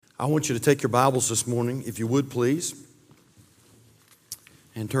I want you to take your Bibles this morning, if you would please,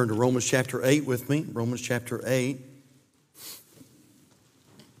 and turn to Romans chapter 8 with me. Romans chapter 8.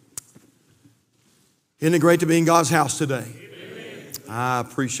 Isn't it great to be in God's house today? Amen. I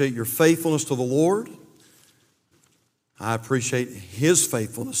appreciate your faithfulness to the Lord. I appreciate His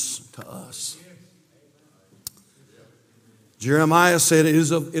faithfulness to us. Jeremiah said, it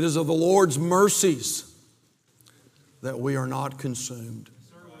is of the Lord's mercies that we are not consumed,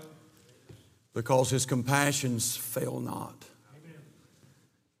 because His compassions fail not.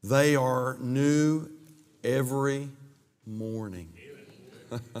 They are new every morning.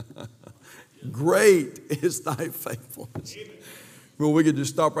 Great is thy faithfulness. Well, we could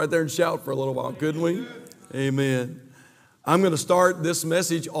just stop right there and shout for a little while, couldn't we? Amen. I'm going to start this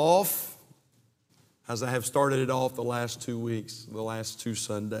message off as I have started it off the last 2 weeks, the last 2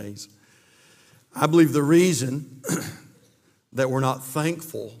 Sundays. I believe the reason that we're not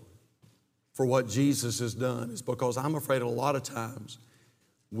thankful for what Jesus has done is because I'm afraid a lot of times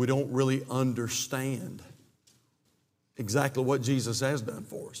we don't really understand exactly what Jesus has done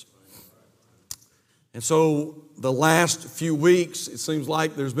for us. And so the last few weeks, it seems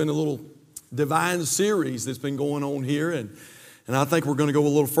like there's been a little divine series that's been going on here, and I think we're going to go a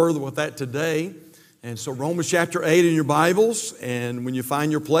little further with that today. And so Romans chapter 8 in your Bibles, and when you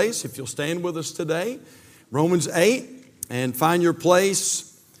find your place, if you'll stand with us today, Romans 8, and find your place.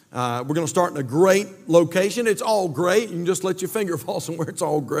 We're going to start in a great location. It's all great. You can just let your finger fall somewhere. It's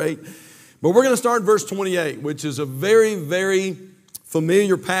all great. But we're going to start in verse 28, which is a very, very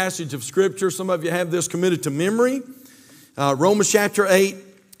familiar passage of Scripture. Some of you have this committed to memory. Romans chapter 8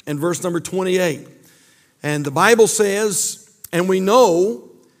 and verse number 28. And the Bible says, and we know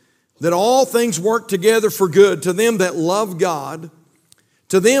that all things work together for good to them that love God,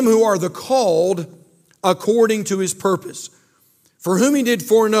 to them who are the called according to His purpose. For whom He did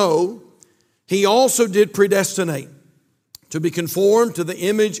foreknow, He also did predestinate to be conformed to the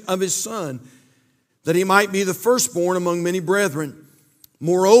image of His Son, that He might be the firstborn among many brethren.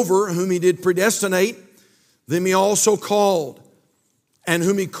 Moreover, whom He did predestinate, them He also called. And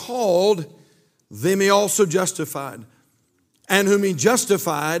whom He called, them He also justified. And whom He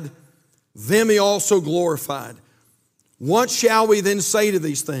justified, them He also glorified. What shall we then say to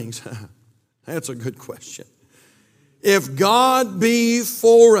these things? That's a good question. If God be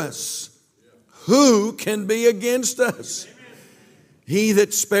for us, who can be against us? He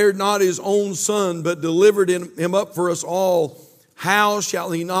that spared not His own Son, but delivered Him up for us all, how shall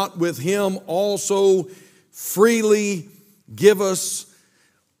He not with Him also freely give us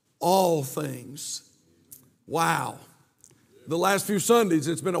all things? Wow. The last few Sundays,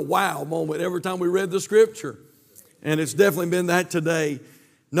 it's been a wow moment every time we read the Scripture. And it's definitely been that today.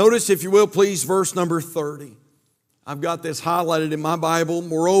 Notice, if you will, please, verse number 30. I've got this highlighted in my Bible.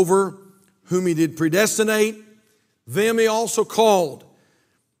 Moreover, whom He did predestinate, them He also called.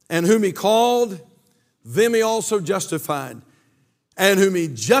 And whom He called, them He also justified. And whom He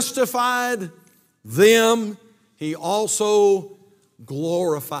justified, them He also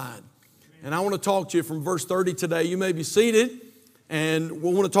glorified. And I want to talk to you from verse 30 today. You may be seated. And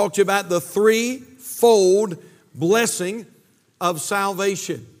we want to talk to you about the threefold blessing of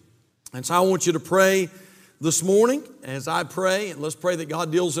salvation. And so I want you to pray this morning as I pray, and let's pray that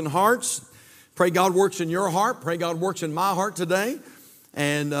God deals in hearts. Pray God works in your heart. Pray God works in my heart today.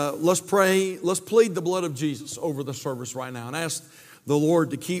 And let's pray, let's plead the blood of Jesus over the service right now and ask the Lord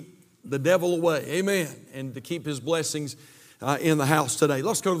to keep the devil away. Amen. And to keep His blessings in the house today.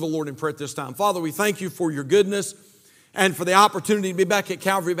 Let's go to the Lord in prayer at this time. Father, we thank You for Your goodness and for the opportunity to be back at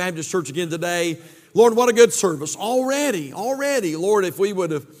Calvary Baptist Church again today. Lord, what a good service. Already, Lord, if we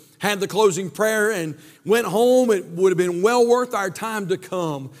would have had the closing prayer and went home, it would have been well worth our time to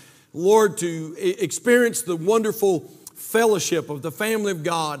come, Lord, to experience the wonderful fellowship of the family of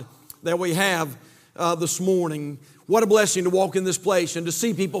God that we have this morning. What a blessing to walk in this place and to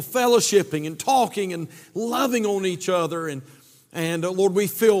see people fellowshipping and talking and loving on each other. And Lord, we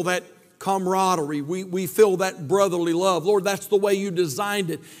feel that camaraderie. We feel that brotherly love. Lord, that's the way You designed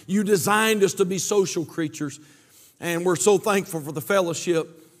it. You designed us to be social creatures. And we're so thankful for the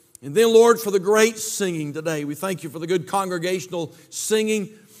fellowship. And then, Lord, for the great singing today. We thank You for the good congregational singing.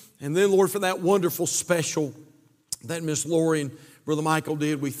 And then, Lord, for that wonderful special that Miss Lori and Brother Michael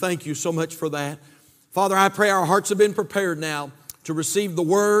did. We thank You so much for that. Father, I pray our hearts have been prepared now to receive the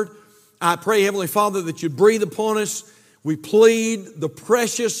Word. I pray, Heavenly Father, that You'd breathe upon us. We plead the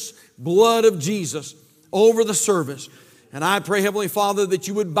precious blood of Jesus over the service. And I pray, Heavenly Father, that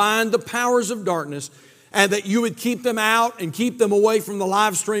You would bind the powers of darkness and that You would keep them out and keep them away from the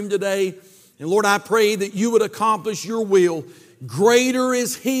live stream today. And Lord, I pray that You would accomplish Your will greater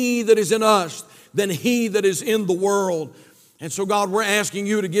is He that is in us than he that is in the world. And so, God, we're asking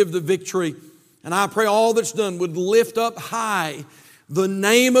you to give the victory. And I pray all that's done would lift up high the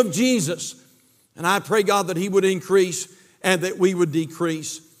name of Jesus. And I pray, God, that He would increase and that we would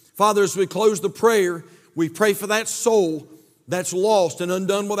decrease. Father, as we close the prayer, we pray for that soul that's lost and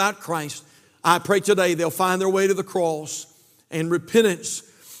undone without Christ. I pray today they'll find their way to the cross and repentance.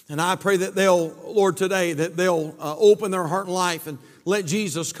 And I pray that they'll, Lord, today, that they'll open their heart and life and let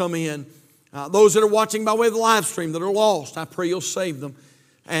Jesus come in. Those that are watching by way of the live stream that are lost, I pray you'll save them.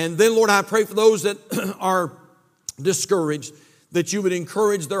 And then, Lord, I pray for those that are discouraged, that you would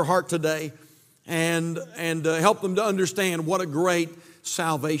encourage their heart today and help them to understand what a great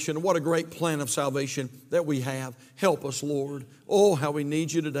salvation, what a great plan of salvation that we have. Help us, Lord. Oh, how we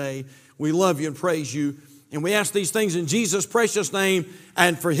need you today. We love you and praise you. And we ask these things in Jesus' precious name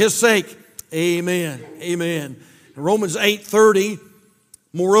and for His sake. Amen. Amen. Romans 8:30,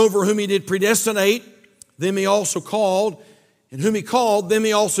 moreover, whom He did predestinate, them He also called. And whom He called, them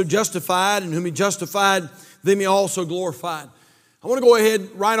He also justified. And whom He justified, them He also glorified. I want to go ahead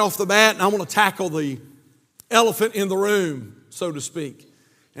right off the bat and I want to tackle the elephant in the room, so to speak.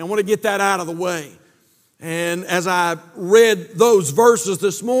 And I want to get that out of the way. And as I read those verses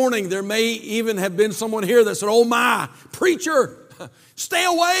this morning, there may even have been someone here that said, oh my, preacher, stay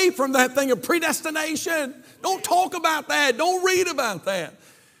away from that thing of predestination. Don't talk about that. Don't read about that.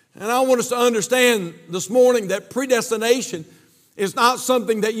 And I want us to understand this morning that predestination is not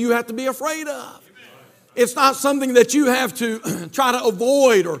something that you have to be afraid of. It's not something that you have to try to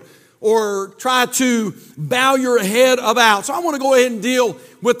avoid or try to bow your head about. So I want to go ahead and deal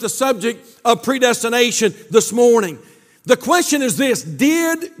with the subject of predestination this morning. The question is this: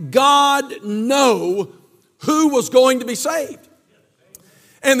 did God know who was going to be saved?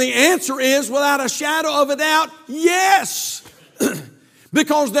 And the answer is, without a shadow of a doubt, yes.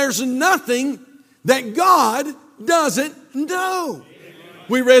 Because there's nothing that God doesn't know.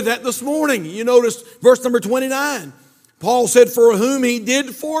 We read that this morning. You notice verse number 29. Paul said, for whom He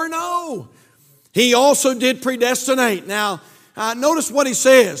did foreknow, He also did predestinate. Now, notice what he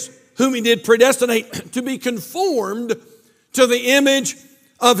says. Whom He did predestinate to be conformed to the image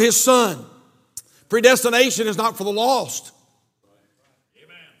of His Son. Predestination is not for the lost.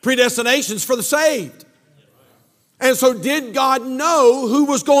 Predestination is for the saved. And so did God know who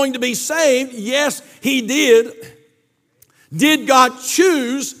was going to be saved? Yes, He did. Did God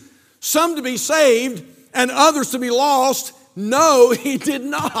choose some to be saved and others to be lost? No, He did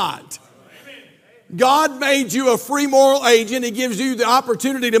not. God made you a free moral agent. He gives you the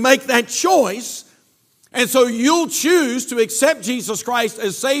opportunity to make that choice. And so you'll choose to accept Jesus Christ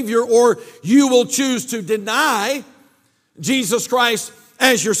as Savior, or you will choose to deny Jesus Christ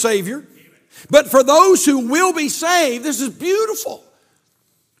as your Savior. But for those who will be saved, this is beautiful.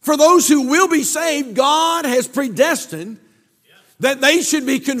 For those who will be saved, God has predestined that they should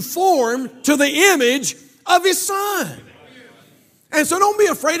be conformed to the image of His Son. And so don't be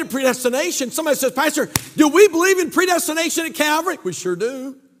afraid of predestination. Somebody says, Pastor, do we believe in predestination at Calvary? We sure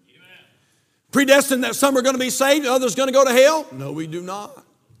do. Predestined that some are going to be saved, others are going to go to hell? No, we do not.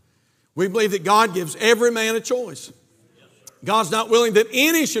 We believe that God gives every man a choice. God's not willing that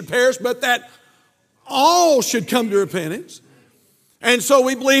any should perish, but that all should come to repentance. And so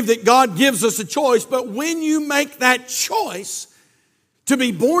we believe that God gives us a choice, but when you make that choice to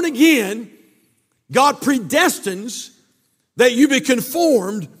be born again, God predestines that you be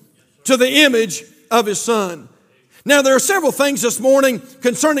conformed to the image of His Son. Now, there are several things this morning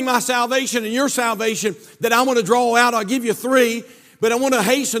concerning my salvation and your salvation that I want to draw out. I'll give you three, but I want to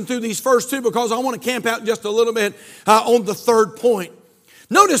hasten through these first two because I want to camp out just a little bit on the third point.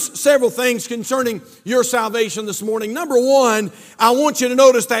 Notice several things concerning your salvation this morning. Number one, I want you to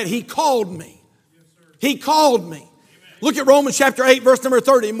notice that He called me. He called me. Look at Romans chapter 8, verse number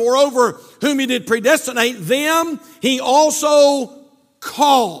 30. Moreover, whom He did predestinate, them He also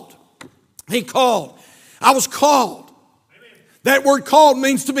called. He called. I was called. That word called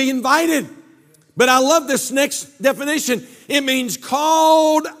means to be invited. But I love this next definition. It means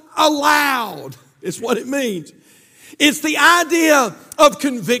called aloud. It's what it means. It's the idea of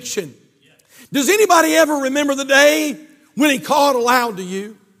conviction. Does anybody ever remember the day when He called aloud to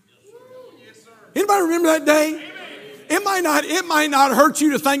you? Anybody remember that day? It might not hurt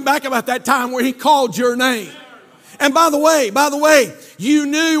you to think back about that time where He called your name. And by the way, you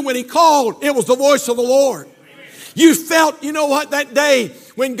knew when He called, it was the voice of the Lord. You felt, you know what, that day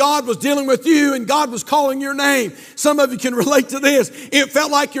when God was dealing with you and God was calling your name. Some of you can relate to this. It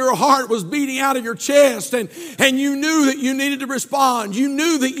felt like your heart was beating out of your chest, and you knew that you needed to respond. You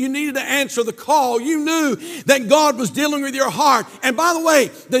knew that you needed to answer the call. You knew that God was dealing with your heart. And by the way,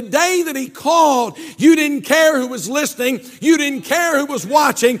 the day that He called, you didn't care who was listening. You didn't care who was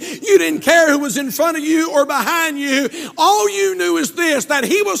watching. You didn't care who was in front of you or behind you. All you knew is this, that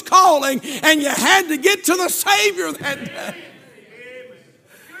He was calling, and you had to get to the Savior that day.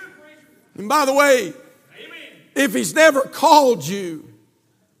 And by the way, if He's never called you,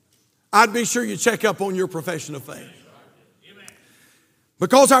 I'd be sure you check up on your profession of faith.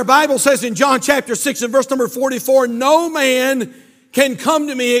 Because our Bible says in John chapter 6 and verse number 44, no man can come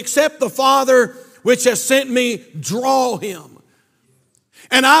to me except the Father which has sent me draw him.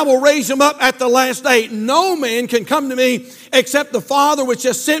 And I will raise him up at the last day. No man can come to me except the Father which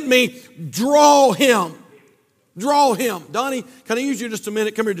has sent me draw him. Draw him. Donnie, can I use you just a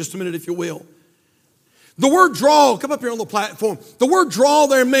minute? Come here just a minute if you will. The word draw, come up here on the platform. The word draw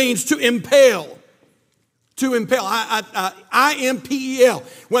there means to impel. To impel. I-M-P-E-L.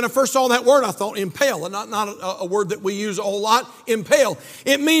 When I first saw that word, I thought impel, and not a word that we use a whole lot. Impel.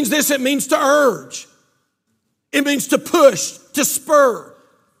 It means this. It means to urge. It means to push, to spur.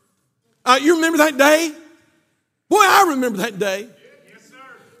 You remember that day? Boy, I remember that day. Yes, sir.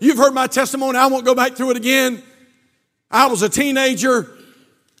 You've heard my testimony. I won't go back through it again. I was a teenager.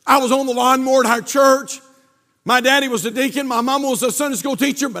 I was on the lawnmower at our church. My daddy was a deacon. My mama was a Sunday school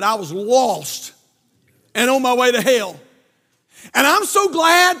teacher, but I was lost and on my way to hell. And I'm so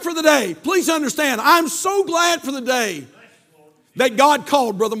glad for the day. Please understand, I'm so glad for the day that God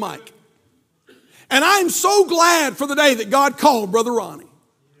called Brother Mike. And I'm so glad for the day that God called Brother Ronnie.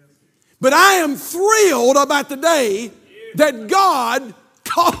 But I am thrilled about the day that God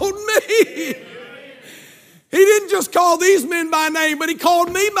called me. He didn't just call these men by name, but He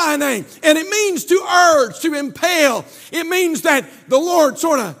called me by name. And it means to urge, to impel. It means that the Lord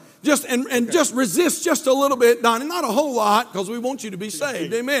sort of just resist just a little bit, Donnie. Not a whole lot, because we want you to be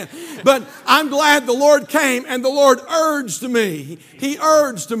saved. Amen. But I'm glad the Lord came and the Lord urged me. He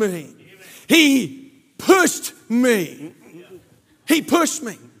urged me. He pushed me. He pushed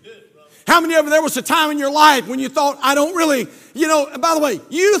me. How many of you, there was a time in your life when you thought, I don't really, by the way,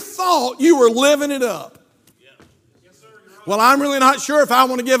 you thought you were living it up. Well, I'm really not sure if I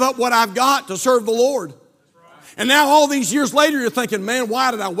want to give up what I've got to serve the Lord. And now all these years later, you're thinking, man,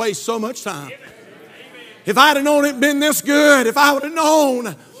 why did I waste so much time? If I'd have known it'd been this good, if I would have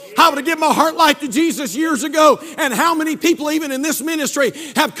known, I would have given my heart life to Jesus years ago. And how many people even in this ministry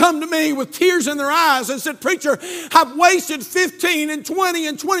have come to me with tears in their eyes and said, preacher, I've wasted 15 and 20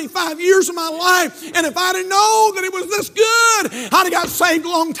 and 25 years of my life. And if I'd have known that it was this good, I'd have got saved a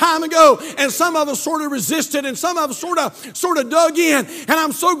long time ago. And some of us sort of resisted, and some of us sort of dug in. And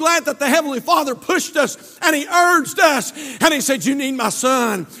I'm so glad that the Heavenly Father pushed us and He urged us. And He said, you need my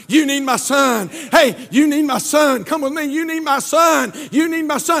son. You need my son. Hey, you need my son. Come with me. You need my son. You need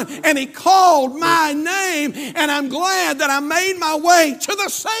my son. And He called my name, and I'm glad that I made my way to the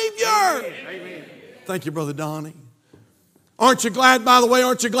Savior. Amen. Thank you, Brother Donnie. Aren't you glad, by the way,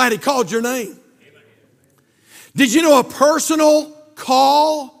 aren't you glad He called your name? Amen. Did you know a personal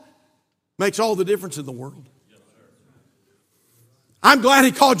call makes all the difference in the world? I'm glad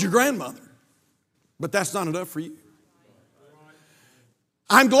He called your grandmother, but that's not enough for you.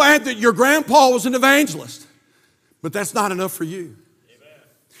 I'm glad that your grandpa was an evangelist, but that's not enough for you.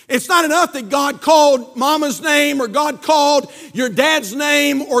 It's not enough that God called mama's name, or God called your dad's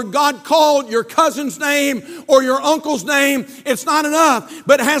name, or God called your cousin's name or your uncle's name. It's not enough.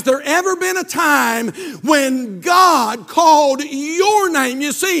 But has there ever been a time when God called your name?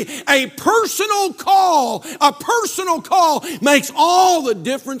 You see, a personal call makes all the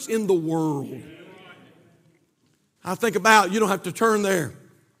difference in the world. I think about, you don't have to turn there,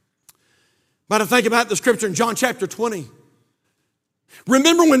 but I think about the scripture in John chapter 20.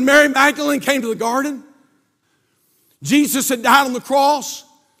 Remember when Mary Magdalene came to the garden? Jesus had died on the cross.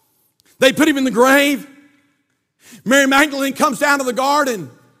 They put Him in the grave. Mary Magdalene comes down to the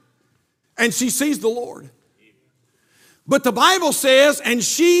garden and she sees the Lord. But the Bible says, and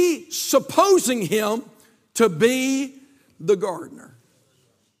she supposing Him to be the gardener.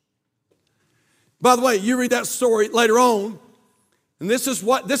 By the way, you read that story later on, and this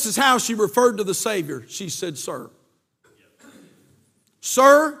is how she referred to the Savior. She said, Sir.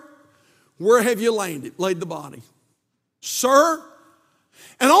 Sir, where have you laid the body? Sir?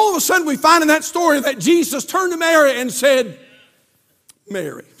 And all of a sudden we find in that story that Jesus turned to Mary and said,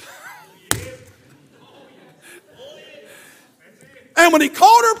 Mary. And when he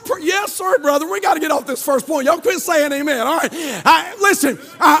called her, yes, sir, brother, we got to get off this first point. Y'all quit saying amen. All right. Listen,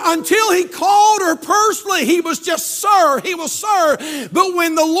 until he called her personally, he was just sir. He was sir. But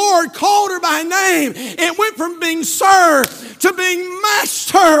when the Lord called her by name, it went from being sir to being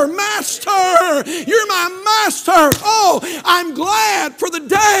master. Master, you're my master. Oh, I'm glad for the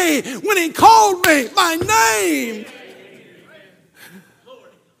day when he called me by name.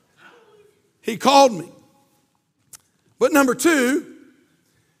 He called me. But number two,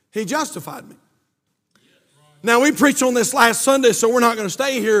 he justified me. Now, we preached on this last Sunday, so we're not going to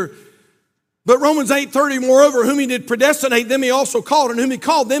stay here. But Romans 8:30, moreover, whom he did predestinate, them he also called. And whom he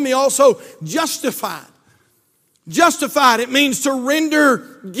called, them he also justified. Justified, it means to render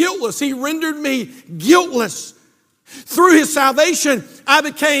guiltless. He rendered me guiltless. Through his salvation, I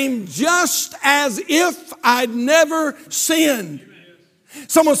became just as if I'd never sinned.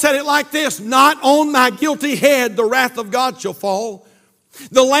 Someone said it like this: not on my guilty head the wrath of God shall fall.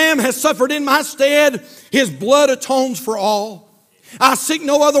 The Lamb has suffered in my stead. His blood atones for all. I seek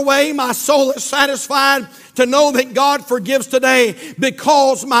no other way. My soul is satisfied to know that God forgives today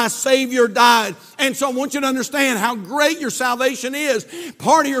because my Savior died. And so I want you to understand how great your salvation is.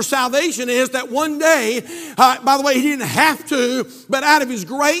 Part of your salvation is that one day, by the way, he didn't have to, but out of his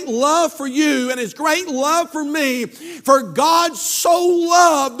great love for you and his great love for me, for God so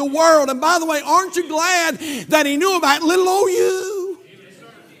loved the world. And by the way, aren't you glad that he knew about little old you?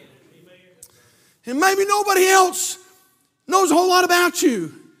 And maybe nobody else knows a whole lot about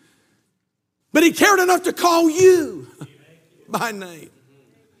you, but he cared enough to call you by name.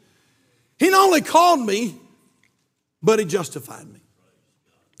 He not only called me, but he justified me.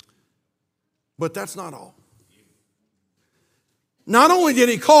 But that's not all. Not only did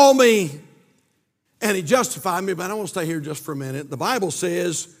he call me and he justified me, but I want to stay here just for a minute. The Bible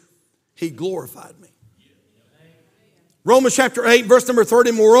says he glorified me. Romans chapter 8, verse number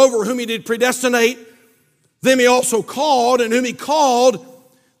 30, moreover, whom he did predestinate, them he also called, and whom he called,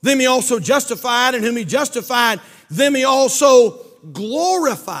 them he also justified, and whom he justified, them he also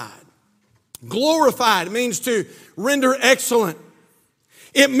glorified. Glorified means to render excellent.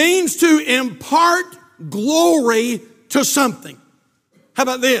 It means to impart glory to something. How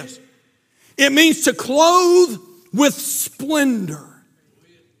about this? It means to clothe with splendor.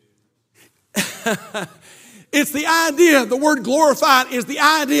 It's the idea, the word glorified is the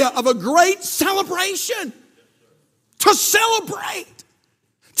idea of a great celebration. To celebrate,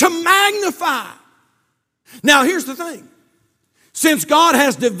 to magnify. Now here's the thing. Since God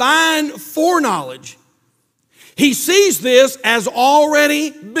has divine foreknowledge, he sees this as already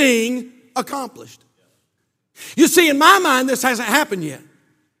being accomplished. You see, in my mind, this hasn't happened yet.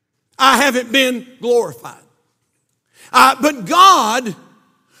 I haven't been glorified. But God,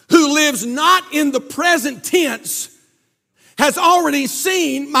 who lives not in the present tense, has already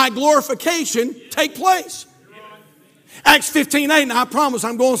seen my glorification take place. Acts 15:8, and I promise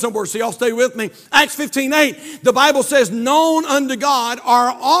I'm going somewhere, so y'all stay with me. Acts 15:8, the Bible says, known unto God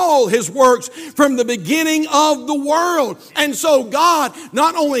are all his works from the beginning of the world. And so God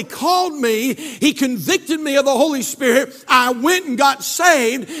not only called me, he convicted me of the Holy Spirit. I went and got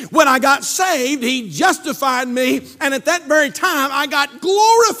saved. When I got saved, he justified me. And at that very time, I got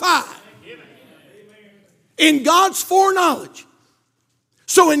glorified. In God's foreknowledge.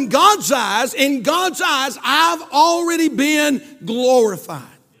 So in God's eyes, I've already been glorified.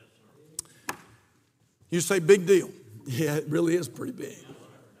 You say, big deal. Yeah, it really is pretty big.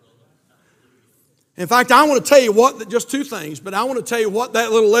 In fact, I want to tell you just two things, but I want to tell you what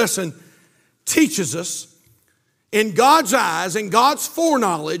that little lesson teaches us. In God's eyes, in God's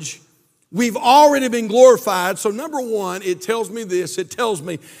foreknowledge, we've already been glorified. So number one, it tells me this. It tells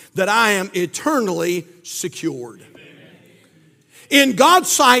me that I am eternally secured. In God's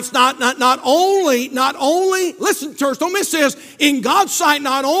sight, not only, listen, church, don't miss this. In God's sight,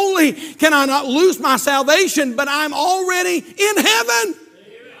 not only can I not lose my salvation, but I'm already in heaven.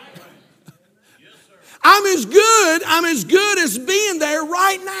 I'm as good as being there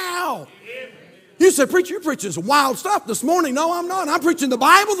right now. You say, preacher, you're preaching some wild stuff this morning. No, I'm not. I'm preaching the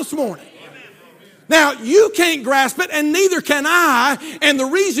Bible this morning. Now, you can't grasp it, and neither can I. And the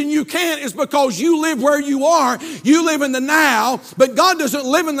reason you can't is because you live where you are. You live in the now, but God doesn't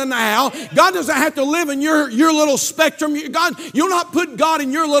live in the now. God doesn't have to live in your little spectrum. You'll not put God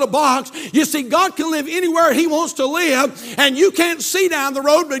in your little box. You see, God can live anywhere he wants to live, and you can't see down the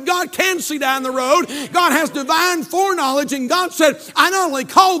road, but God can see down the road. God has divine foreknowledge, and God said, I not only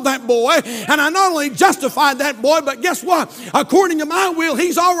called that boy, and I not only justified that boy, but guess what? According to my will,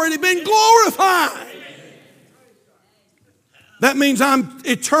 he's already been glorified. That means I'm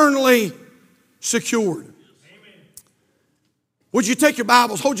eternally secured. Would you take your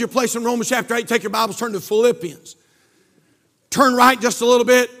Bibles, hold your place in Romans chapter 8, take your Bibles, turn to Philippians. Turn right just a little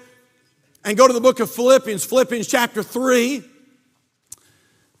bit and go to the book of Philippians, Philippians chapter 3.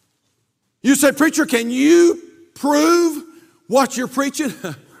 You say, preacher, can you prove what you're preaching?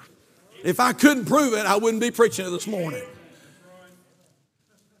 If I couldn't prove it, I wouldn't be preaching it this morning.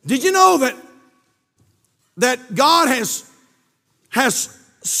 Did you know that God has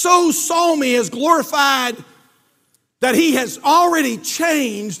so saw me as glorified that He has already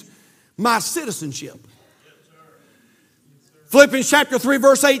changed my citizenship? Philippians chapter 3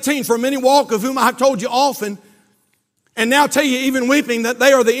 verse 18, for many walk, of whom I have told you often, and now tell you even weeping, that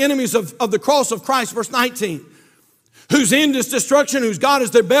they are the enemies of the cross of Christ. Verse 19, whose end is destruction, whose God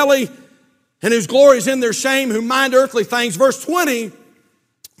is their belly, and whose glory is in their shame, who mind earthly things. Verse 20,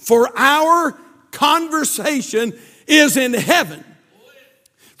 for our conversation is in heaven,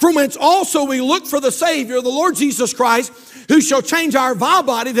 from whence also we look for the Savior, the Lord Jesus Christ, who shall change our vile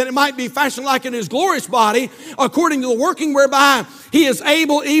body, that it might be fashioned like in His glorious body, according to the working whereby He is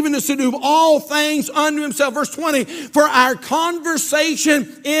able even to subdue all things unto Himself. Verse 20, for our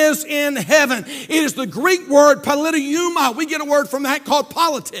conversation is in heaven. It is the Greek word politeuma. We get a word from that called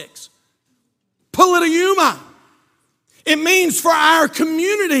politics. Politeuma. It means for our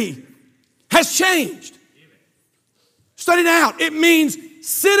community has changed. Study it out. It means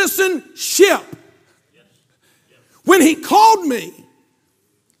citizenship. When He called me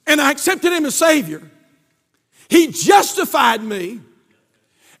and I accepted Him as Savior, He justified me,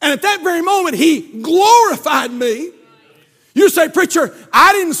 and at that very moment He glorified me. You say, preacher,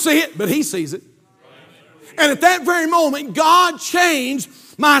 I didn't see it, but He sees it. And at that very moment, God changed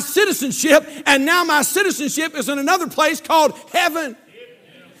my citizenship, and now my citizenship is in another place called heaven.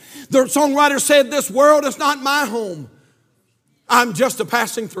 The songwriter said, this world is not my home. I'm just a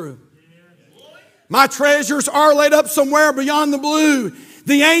passing through. My treasures are laid up somewhere beyond the blue.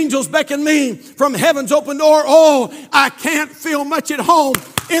 The angels beckon me from heaven's open door. Oh, I can't feel much at home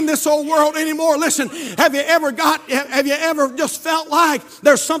in this old world anymore. Listen, have you ever just felt like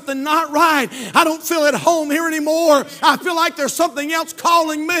there's something not right? I don't feel at home here anymore. I feel like there's something else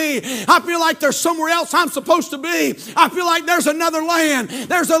calling me. I feel like there's somewhere else I'm supposed to be. I feel like there's another land.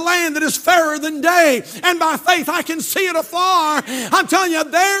 There's a land that is fairer than day, and by faith I can see it afar. I'm telling you,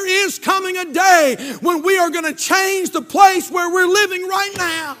 there is coming a day when we are going to change the place where we're living right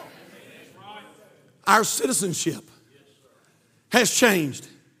now. Our citizenship has changed.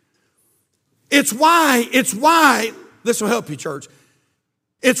 It's why, this will help you, church.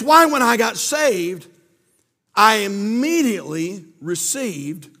 It's why when I got saved, I immediately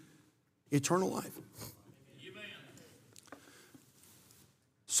received eternal life.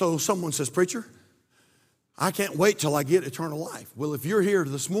 So someone says, preacher, I can't wait till I get eternal life. Well, if you're here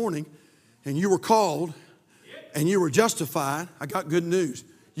this morning and you were called and you were justified, I got good news.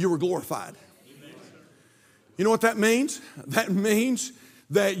 You were glorified. You know what that means? That means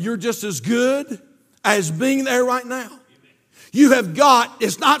that you're just as good as being there right now. You have got,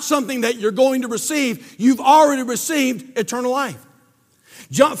 it's not something that you're going to receive. You've already received eternal life.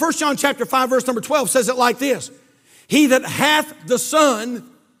 1 John chapter 5 verse number 12 says it like this. He that hath the Son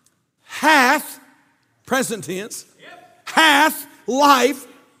hath, present tense, hath life.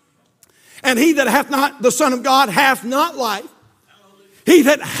 And he that hath not the Son of God hath not life. He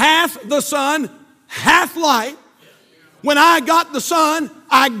that hath the Son hath life. When I got the Son,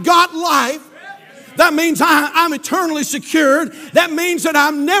 I got life. That means I'm eternally secured. That means that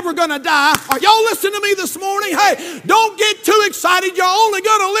I'm never going to die. Are y'all listening to me this morning? Hey, don't get too excited. You're only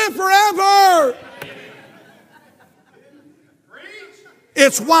going to live forever.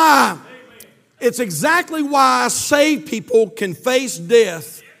 It's exactly why saved people can face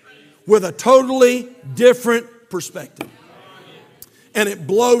death with a totally different perspective. And it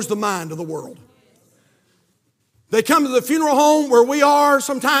blows the mind of the world. They come to the funeral home where we are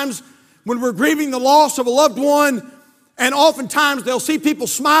sometimes when we're grieving the loss of a loved one, and oftentimes they'll see people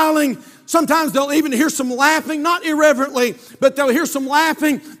smiling. Sometimes they'll even hear some laughing, not irreverently, but they'll hear some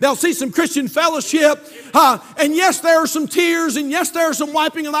laughing. They'll see some Christian fellowship. And yes, there are some tears, and yes, there are some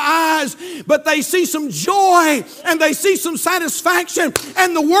wiping of the eyes, but they see some joy and they see some satisfaction.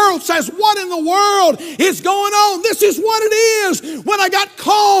 And the world says, what in the world is going on? This is what it is. When I got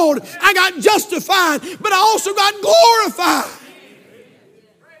called, I got justified, but I also got glorified.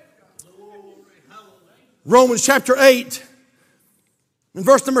 Romans chapter 8 and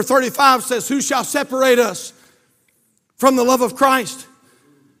verse number 35 says, who shall separate us from the love of Christ?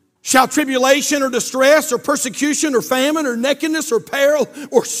 Shall tribulation or distress or persecution or famine or nakedness or peril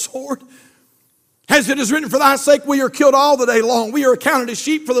or sword? As it is written, for thy sake we are killed all the day long. We are accounted as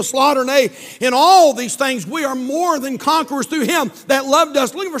sheep for the slaughter. Nay, in all these things we are more than conquerors through him that loved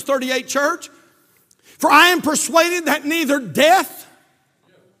us. Look at verse 38, church. For I am persuaded that neither death,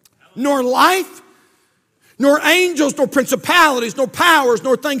 nor life, nor angels, nor principalities, nor powers,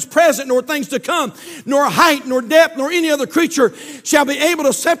 nor things present, nor things to come, nor height, nor depth, nor any other creature shall be able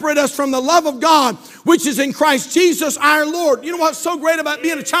to separate us from the love of God, which is in Christ Jesus our Lord. You know what's so great about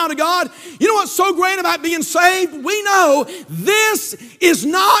being a child of God? You know what's so great about being saved? We know this is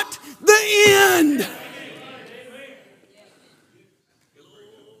not the end.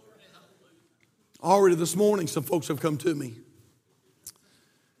 Already this morning, some folks have come to me,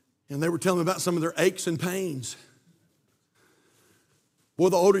 and they were telling me about some of their aches and pains. Boy,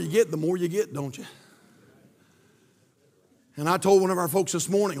 the older you get, the more you get, don't you? And I told one of our folks this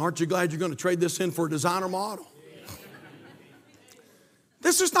morning, aren't you glad you're going to trade this in for a designer model?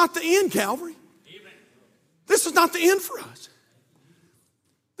 This is not the end, Calvary. This is not the end for us.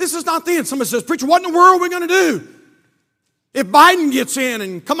 This is not the end. Somebody says, preacher, what in the world are we going to do? If Biden gets in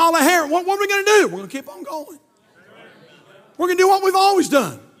and Kamala Harris, what are we going to do? We're going to keep on going. We're going to do what we've always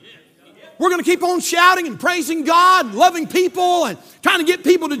done. We're going to keep on shouting and praising God, loving people, and trying to get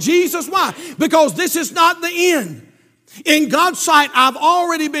people to Jesus. Why? Because this is not the end. In God's sight, I've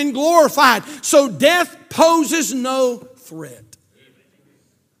already been glorified, so death poses no threat.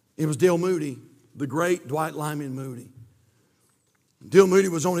 It was Dale Moody, the great Dwight Lyman Moody. Dale Moody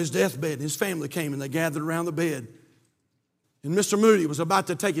was on his deathbed, and his family came, and they gathered around the bed. And Mr. Moody was about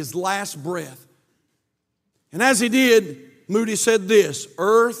to take his last breath. And as he did, Moody said this,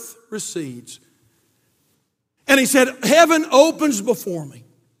 earth recedes. And he said, heaven opens before me.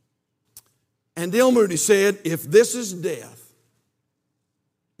 And Dale Moody said, if this is death,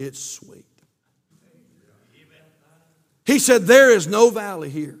 it's sweet. He said, there is no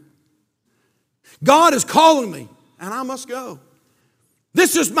valley here. God is calling me, and I must go.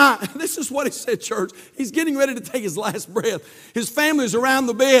 This is what he said, church. He's getting ready to take his last breath. His family's around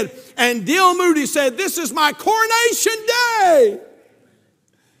the bed. And Dale Moody said, this is my coronation day.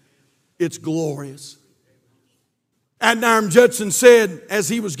 It's glorious. Adoniram Judson said, as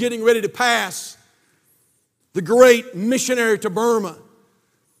he was getting ready to pass, the great missionary to Burma,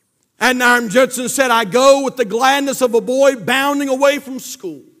 Adoniram Judson said, I go with the gladness of a boy bounding away from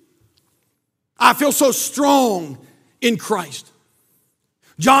school. I feel so strong in Christ.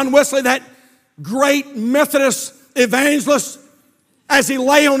 John Wesley, that great Methodist evangelist, as he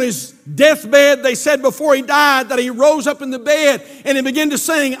lay on his deathbed, they said before he died that he rose up in the bed and he began to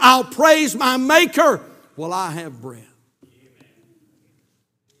sing, I'll praise my Maker while I have breath.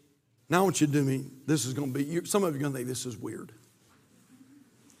 Now I want you to do me, this is going to be, some of you are going to think this is weird.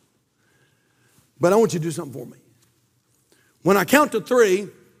 But I want you to do something for me. When I count to 3,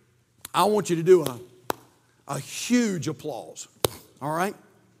 I want you to do a huge applause. All right?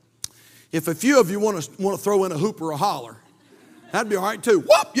 If a few of you want to throw in a hoop or a holler, that'd be all right too.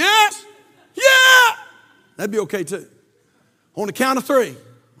 Whoop, yes, yeah, that'd be okay too. On the count of 3,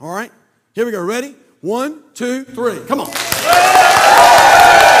 all right? Here we go, ready? 1, 2, 3, come on.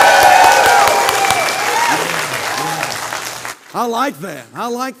 I like that, I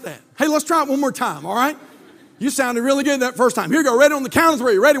like that. Hey, let's try it one more time, all right? You sounded really good that first time. Here we go, ready on the count of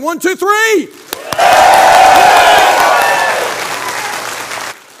 3. Ready, 1, 2, 3.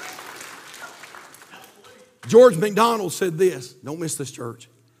 George MacDonald said this, don't miss this, church.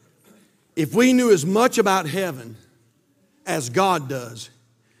 If we knew as much about heaven as God does,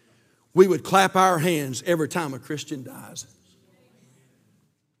 we would clap our hands every time a Christian dies.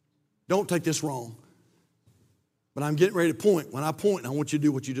 Don't take this wrong, but I'm getting ready to point. When I point, I want you to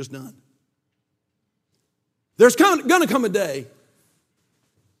do what you just done. There's going to come a day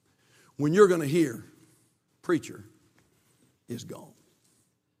when you're going to hear, preacher is gone.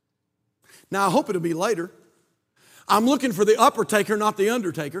 Now, I hope it'll be later. I'm looking for the upper taker, not the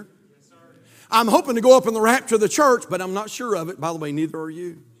undertaker. I'm hoping to go up in the rapture of the church, but I'm not sure of it. By the way, neither are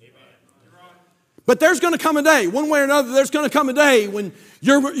you. But there's going to come a day, one way or another, there's going to come a day when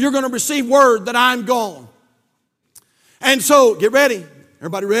you're going to receive word that I'm gone. And so, get ready.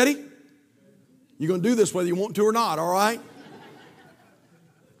 Everybody ready? You're going to do this whether you want to or not, all right?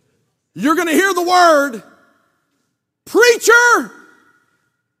 You're going to hear the word, preacher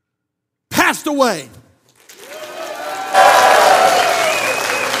passed away.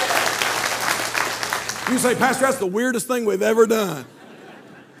 You say, Pastor, that's the weirdest thing we've ever done.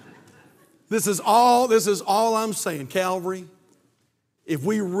 This is all I'm saying, Calvary. If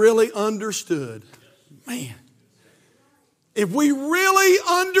we really understood, man, if we really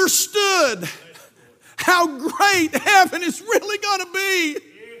understood how great heaven is really going to be,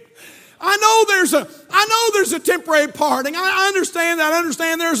 I know there's a temporary parting. I understand that. I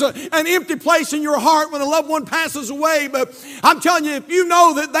understand there's an empty place in your heart when a loved one passes away. But I'm telling you, if you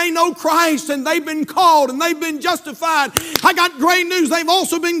know that they know Christ and they've been called and they've been justified, I got great news. They've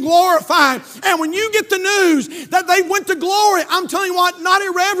also been glorified. And when you get the news that they went to glory, I'm telling you what, not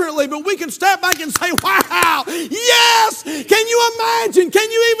irreverently, but we can step back and say, wow, yes! Can you imagine? Can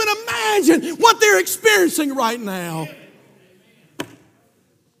you even imagine what they're experiencing right now?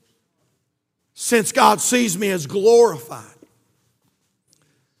 Since God sees me as glorified,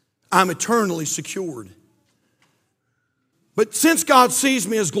 I'm eternally secured. But since God sees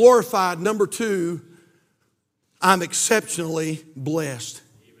me as glorified, number two, I'm exceptionally blessed.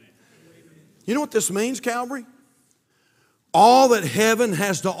 You know what this means, Calvary? All that heaven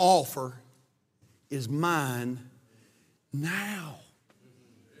has to offer is mine now.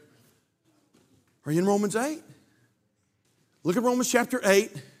 Are you in Romans 8? Look at Romans chapter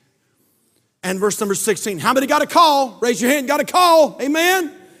 8. And verse number 16. How many got a call? Raise your hand. Got a call.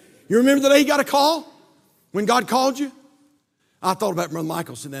 Amen. You remember the day you got a call? When God called you? I thought about Brother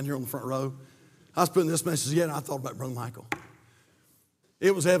Michael sitting down here on the front row. I was putting this message together and I thought about Brother Michael.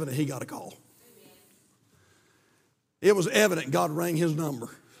 It was evident he got a call. It was evident God rang his number.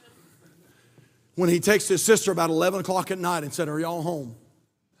 When he texted his sister about 11 o'clock at night and said, are y'all home?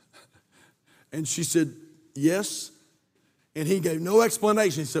 And she said, yes. And he gave no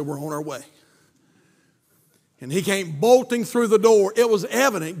explanation. He said, we're on our way. And he came bolting through the door. It was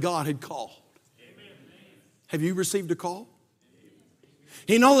evident God had called. Amen. Have you received a call?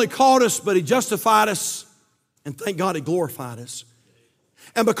 He not only called us, but he justified us. And thank God he glorified us.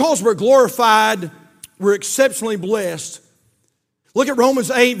 And because we're glorified, we're exceptionally blessed. Look at Romans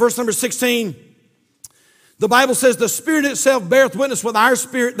 8, verse number 16. The Bible says, the Spirit itself beareth witness with our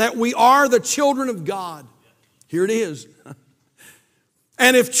spirit that we are the children of God. Here it is.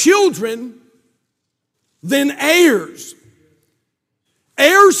 And if children, then heirs,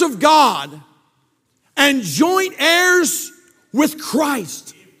 heirs of God, and joint heirs with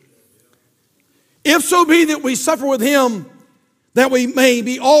Christ. If so be that we suffer with him, that we may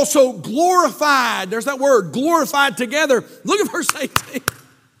be also glorified. There's that word, glorified together. Look at verse 18.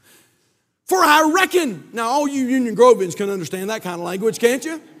 For I reckon, now all you Union Grovians can understand that kind of language, can't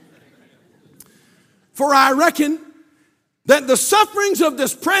you? For I reckon that the sufferings of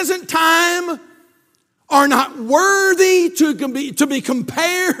this present time are not worthy to be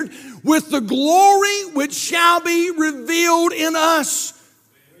compared with the glory which shall be revealed in us.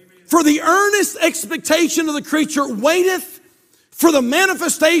 For the earnest expectation of the creature waiteth for the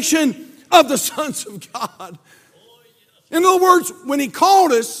manifestation of the sons of God. In other words, when he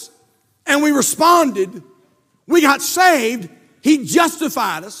called us and we responded, we got saved, he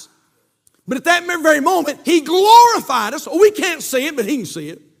justified us. But at that very moment, he glorified us. Oh, we can't see it, but he can see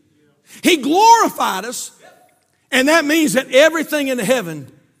it. He glorified us, and that means that everything in heaven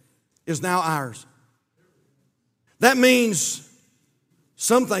is now ours. That means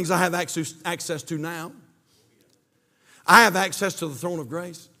some things I have access to now. I have access to the throne of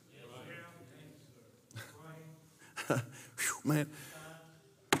grace. Whew, man,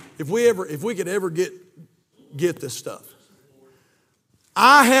 if we could ever get this stuff.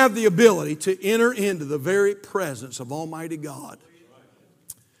 I have the ability to enter into the very presence of Almighty God.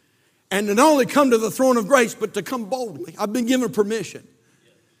 And to not only come to the throne of grace, but to come boldly. I've been given permission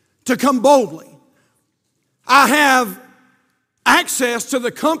to come boldly. I have access to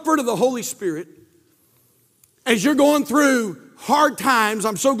the comfort of the Holy Spirit. As you're going through hard times,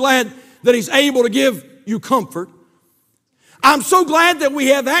 I'm so glad that He's able to give you comfort. I'm so glad that we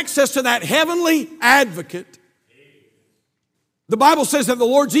have access to that heavenly advocate. The Bible says that the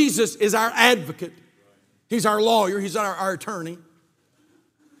Lord Jesus is our advocate. He's our lawyer. He's our attorney.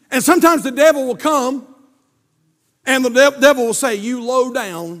 And sometimes the devil will come and the devil will say, you low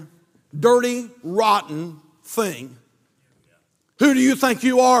down, dirty, rotten thing. Who do you think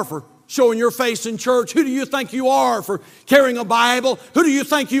you are for showing your face in church? Who do you think you are for carrying a Bible? Who do you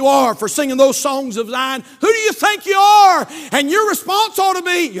think you are for singing those songs of Zion? Who do you think you are? And your response ought to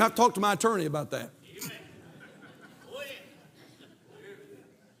be, you have to talk to my attorney about that.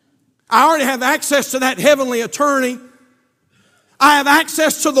 I already have access to that heavenly attorney. I have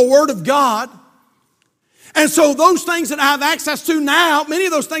access to the Word of God. And so those things that I have access to now, many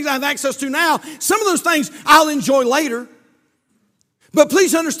of those things I have access to now, some of those things I'll enjoy later. But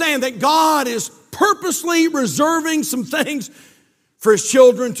please understand that God is purposely reserving some things for His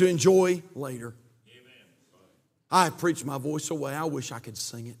children to enjoy later. I preach my voice away. I wish I could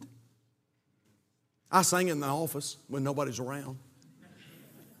sing it. I sang in the office when nobody's around.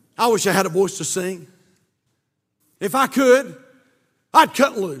 I wish I had a voice to sing. If I could, I'd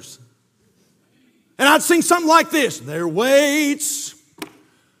cut loose. And I'd sing something like this. There waits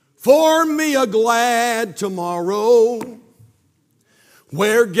for me a glad tomorrow,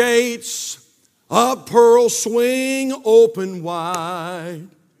 where gates of pearl swing open wide.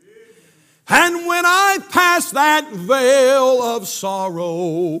 And when I pass that veil of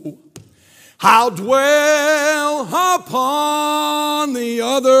sorrow, I'll dwell upon the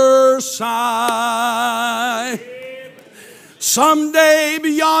other side. Someday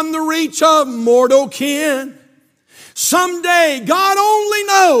beyond the reach of mortal ken, someday God only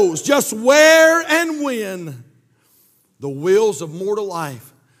knows just where and when, the wheels of mortal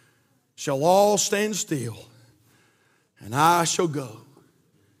life shall all stand still, and I shall go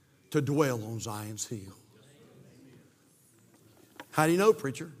to dwell on Zion's hill. How do you know,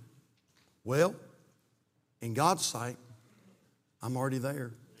 preacher? Well, in God's sight, I'm already there.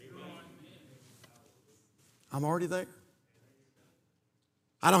 I'm already there.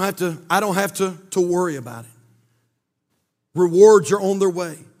 I don't have to worry about it. Rewards are on their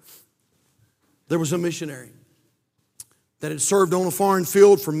way. There was a missionary that had served on a foreign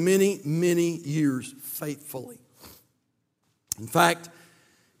field for many, many years faithfully. In fact,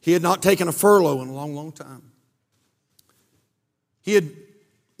 he had not taken a furlough in a long, long time. He had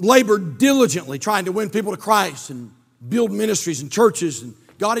labored diligently trying to win people to Christ and build ministries and churches, and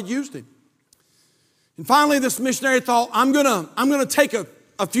God had used him. And finally, this missionary thought, I'm gonna take a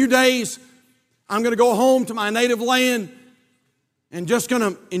few days. I'm gonna go home to my native land and just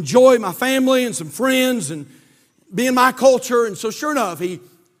gonna enjoy my family and some friends and be in my culture. And so sure enough, he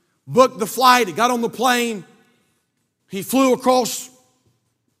booked the flight. He got on the plane. He flew across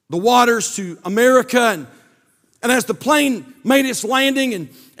the waters to America, and as the plane made its landing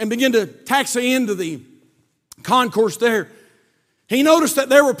and began to taxi into the concourse there, he noticed that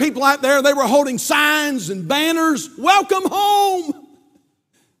there were people out there. They were holding signs and banners. Welcome home!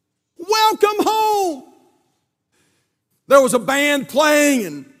 Welcome home! There was a band playing,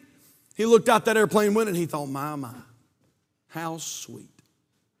 and he looked out that airplane window and he thought, my, how sweet.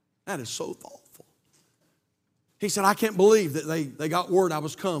 That is so thoughtful. He said, I can't believe that they got word I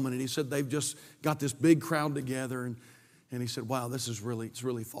was coming. And he said, they've just got this big crowd together. And he said, wow, it's really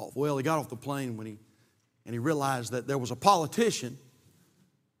thoughtful. Well, he got off the plane and he realized that there was a politician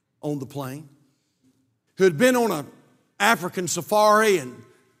on the plane who had been on an African safari,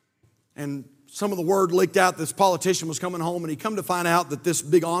 and some of the word leaked out this politician was coming home, and he come to find out that this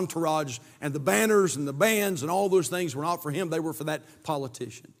big entourage and the banners and the bands and all those things were not for him. They were for that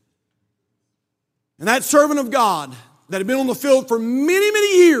politician. And that servant of God that had been on the field for many,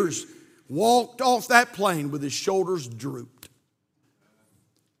 many years walked off that plane with his shoulders drooped.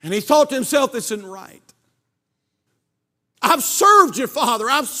 And he thought to himself, this isn't right. I've served you,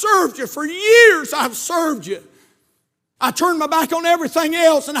 Father. I've served you for years. I've served you. I turned my back on everything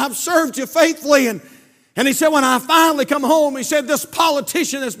else, and I've served you faithfully. And he said, when I finally come home, he said, this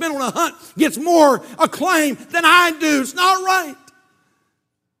politician that's been on a hunt gets more acclaim than I do. It's not right.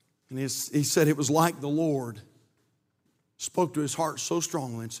 And he said it was like the Lord spoke to his heart so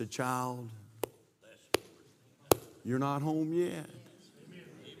strongly and said, child, you're not home yet.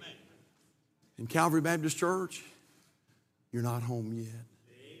 In Calvary Baptist Church, you're not home yet.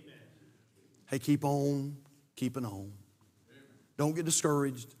 Hey, keep on keeping on. Don't get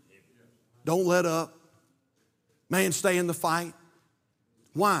discouraged. Don't let up. Man, stay in the fight.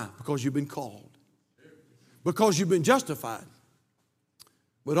 Why? Because you've been called. Because you've been justified.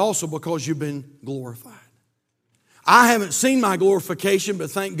 But also because you've been glorified. I haven't seen my glorification, but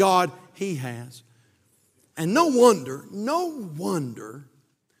thank God He has. And no wonder,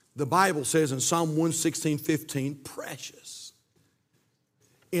 the Bible says in Psalm 116:15, precious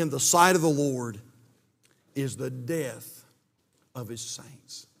in the sight of the Lord is the death of His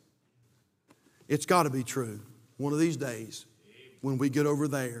saints. It's got to be true. One of these days, when we get over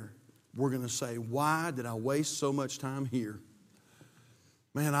there, we're going to say, why did I waste so much time here?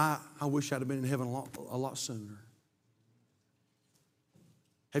 Man, I wish I'd have been in heaven a lot sooner.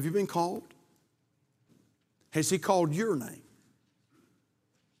 Have you been called? Has He called your name?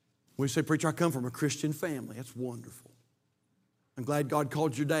 We say, preacher, I come from a Christian family. That's wonderful. I'm glad God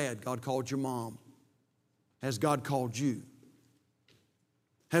called your dad. God called your mom. Has God called you?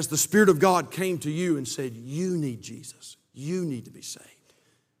 Has the Spirit of God came to you and said, you need Jesus. You need to be saved.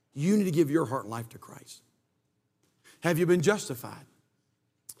 You need to give your heart and life to Christ. Have you been justified?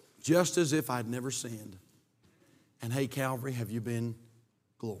 Just as if I'd never sinned. And hey, Calvary, have you been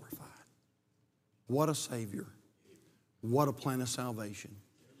glorified? What a Savior. What a plan of salvation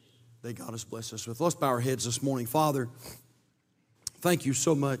that God has blessed us with. Let's bow our heads this morning. Father, thank you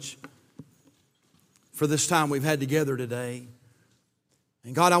so much for this time we've had together today.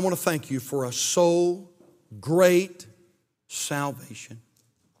 And God, I want to thank you for a so great salvation.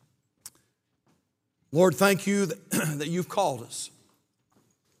 Lord, thank you that you've called us.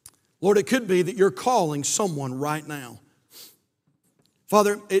 Lord, it could be that you're calling someone right now.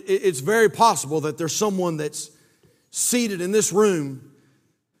 Father, it's very possible that there's someone that's seated in this room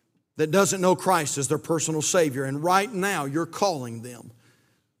that doesn't know Christ as their personal Savior, and right now you're calling them.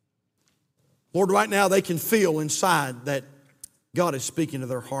 Lord, right now they can feel inside that God is speaking to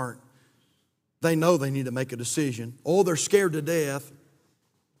their heart. They know they need to make a decision. Oh, they're scared to death,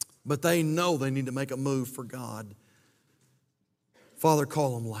 but they know they need to make a move for God. Father,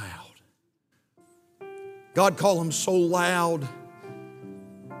 call them loud. God, call them so loud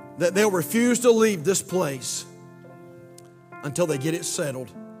that they'll refuse to leave this place until they get it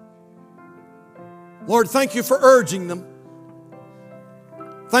settled. Lord, thank you for urging them.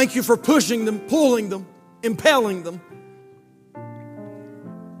 Thank you for pushing them, pulling them, impelling them.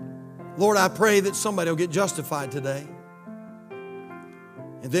 Lord, I pray that somebody will get justified today.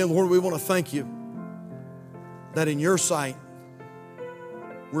 And then, Lord, we want to thank you that in your sight,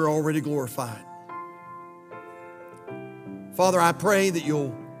 we're already glorified. Father, I pray that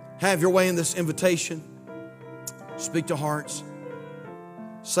you'll have your way in this invitation. Speak to hearts.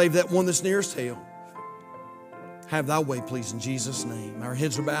 Save that one that's nearest hell. Have thy way, please, in Jesus' name. Our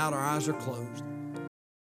heads are bowed, our eyes are closed.